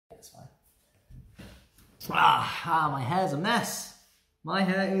My hair's a mess. My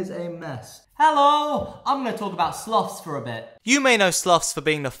hair is a mess. Hello! I'm going to talk about sloths for a bit. You may know sloths for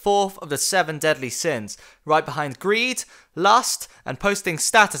being the fourth of the 7 deadly sins, right behind greed, lust, and posting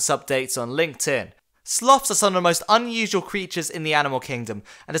status updates on LinkedIn. Sloths are some of the most unusual creatures in the animal kingdom,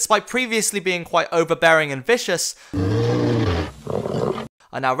 and despite previously being quite overbearing and vicious,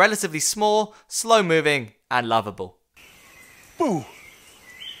 are now relatively small, slow-moving, and lovable. Boo!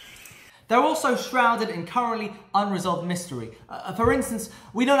 They're also shrouded in currently unresolved mystery. For instance,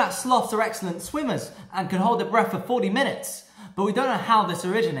 we know that sloths are excellent swimmers and can hold their breath for 40 minutes, but we don't know how this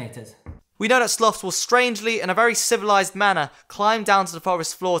originated. We know that sloths will strangely, in a very civilized manner, climb down to the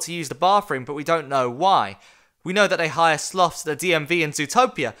forest floor to use the bathroom, but we don't know why. We know that they hire sloths at the DMV in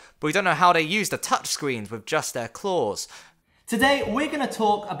Zootopia, but we don't know how they use the touchscreens with just their claws. Today, we're going to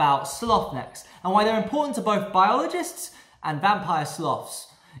talk about sloth necks and why they're important to both biologists and vampire sloths.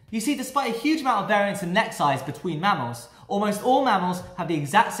 You see, despite a huge amount of variance in neck size between mammals, almost all mammals have the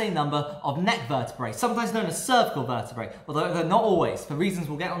exact same number of neck vertebrae, sometimes known as cervical vertebrae, although not always, for reasons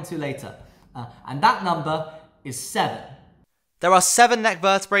we'll get onto later. And that number is 7. There are 7 neck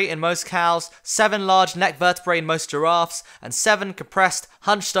vertebrae in most cows, 7 large neck vertebrae in most giraffes, and 7 compressed,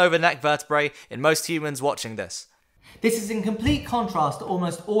 hunched over neck vertebrae in most humans watching this. This is in complete contrast to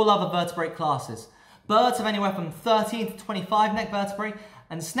almost all other vertebrate classes. Birds have anywhere from 13 to 25 neck vertebrae,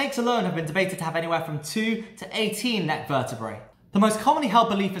 and snakes alone have been debated to have anywhere from 2 to 18 neck vertebrae. The most commonly held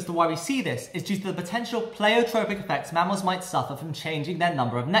belief as to why we see this is due to the potential pleiotropic effects mammals might suffer from changing their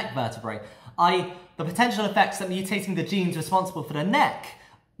number of neck vertebrae, i.e. the potential effects that mutating the genes responsible for the neck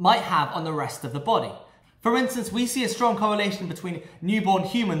might have on the rest of the body. For instance, we see a strong correlation between newborn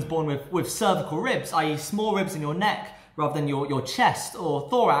humans born with cervical ribs, i.e. small ribs in your neck rather than your chest or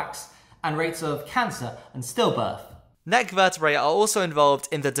thorax, and rates of cancer and stillbirth. Neck vertebrae are also involved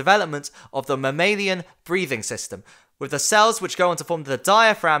in the development of the mammalian breathing system, with the cells which go on to form the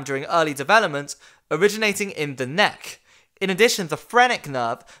diaphragm during early development originating in the neck. In addition, the phrenic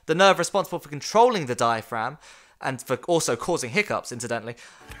nerve, the nerve responsible for controlling the diaphragm, and for also causing hiccups, incidentally,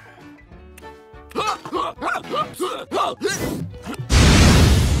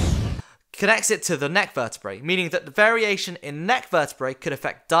 connects it to the neck vertebrae, meaning that the variation in neck vertebrae could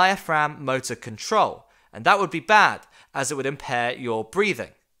affect diaphragm motor control, and that would be bad, as it would impair your breathing.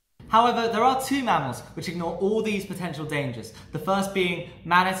 However, there are 2 mammals which ignore all these potential dangers, the first being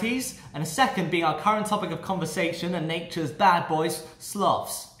manatees, and the second being our current topic of conversation and nature's bad boys,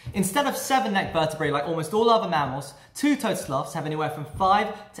 sloths. Instead of 7 neck vertebrae like almost all other mammals, 2-toed sloths have anywhere from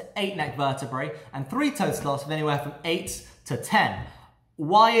 5 to 8 neck vertebrae, and 3-toed sloths have anywhere from 8 to 10.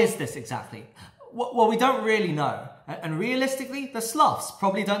 Why is this exactly? Well, we don't really know. And realistically, the sloths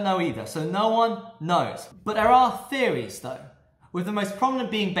probably don't know either, so no one knows. But there are theories though, with the most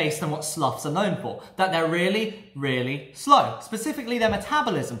prominent being based on what sloths are known for, that they're really, really slow. Specifically, their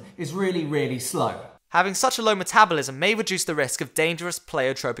metabolism is really, really slow. Having such a low metabolism may reduce the risk of dangerous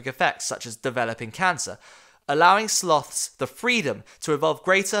pleiotropic effects such as developing cancer, allowing sloths the freedom to evolve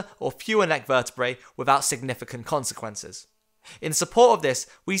greater or fewer neck vertebrae without significant consequences. In support of this,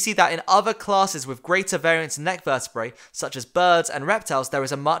 we see that in other classes with greater variance in neck vertebrae, such as birds and reptiles, there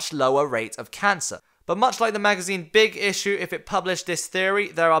is a much lower rate of cancer. But much like the magazine Big Issue, if it published this theory,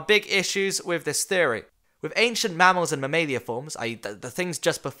 there are big issues with this theory. With ancient mammals and mammalia forms, i.e. the things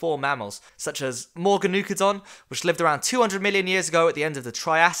just before mammals, such as Morganucodon, which lived around 200 million years ago at the end of the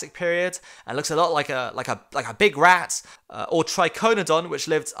Triassic period, and looks a lot like a big rat, or Triconodon, which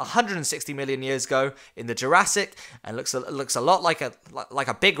lived 160 million years ago in the Jurassic, and looks a lot like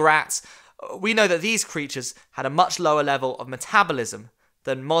a big rat. We know that these creatures had a much lower level of metabolism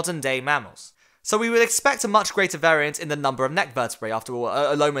than modern-day mammals. So we would expect a much greater variance in the number of neck vertebrae. After all,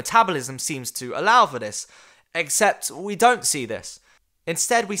 a low metabolism seems to allow for this. Except we don't see this.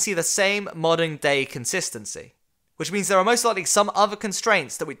 Instead, we see the same modern day consistency, which means there are most likely some other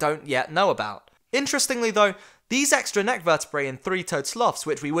constraints that we don't yet know about. Interestingly though, these extra neck vertebrae in 3-toed sloths,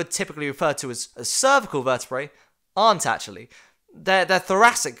 which we would typically refer to as cervical vertebrae, aren't actually. They're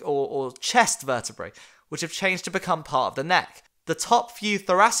thoracic or chest vertebrae, which have changed to become part of the neck. The top few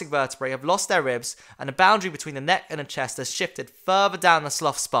thoracic vertebrae have lost their ribs, and the boundary between the neck and the chest has shifted further down the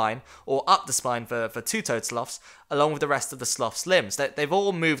sloth spine, or up the spine for 2-toed sloths, along with the rest of the sloth's limbs. They've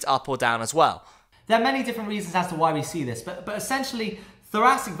all moved up or down as well. There are many different reasons as to why we see this, but essentially,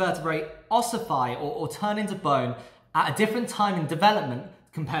 thoracic vertebrae ossify or turn into bone at a different time in development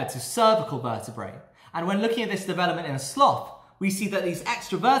compared to cervical vertebrae. And when looking at this development in a sloth, we see that these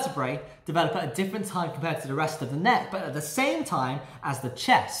extra vertebrae develop at a different time compared to the rest of the neck, but at the same time as the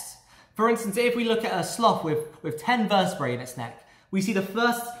chest. For instance, if we look at a sloth with 10 vertebrae in its neck, We see the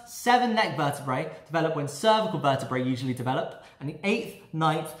first 7 neck vertebrae develop when cervical vertebrae usually develop, and the 8th,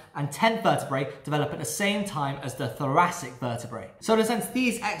 9th, and 10th vertebrae develop at the same time as the thoracic vertebrae. So in a sense,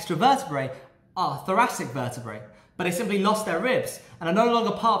 these extra vertebrae are thoracic vertebrae, but they simply lost their ribs and are no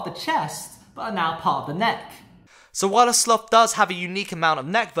longer part of the chest, but are now part of the neck. So while a sloth does have a unique amount of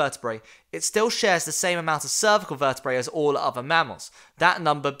neck vertebrae, it still shares the same amount of cervical vertebrae as all other mammals, that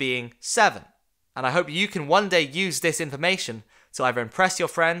number being 7. And I hope you can one day use this information to either impress your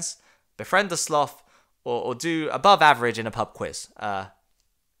friends, befriend a sloth, or do above average in a pub quiz.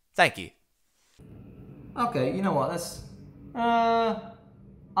 Thank you. Okay, you know what,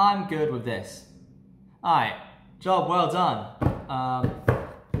 I'm good with this. Alright, job well done.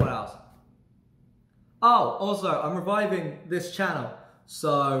 What else? Oh, also, I'm reviving this channel,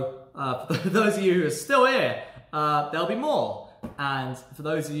 so for those of you who are still here, there'll be more. And for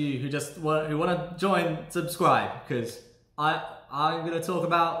those of you who just want to join, subscribe, because I'm going to talk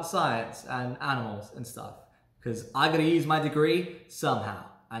about science and animals and stuff, because I'm going to use my degree somehow,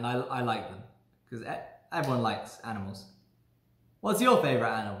 and I like them, because everyone likes animals. What's your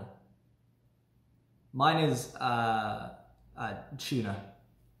favourite animal? Mine is tuna.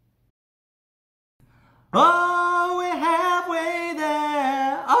 Oh!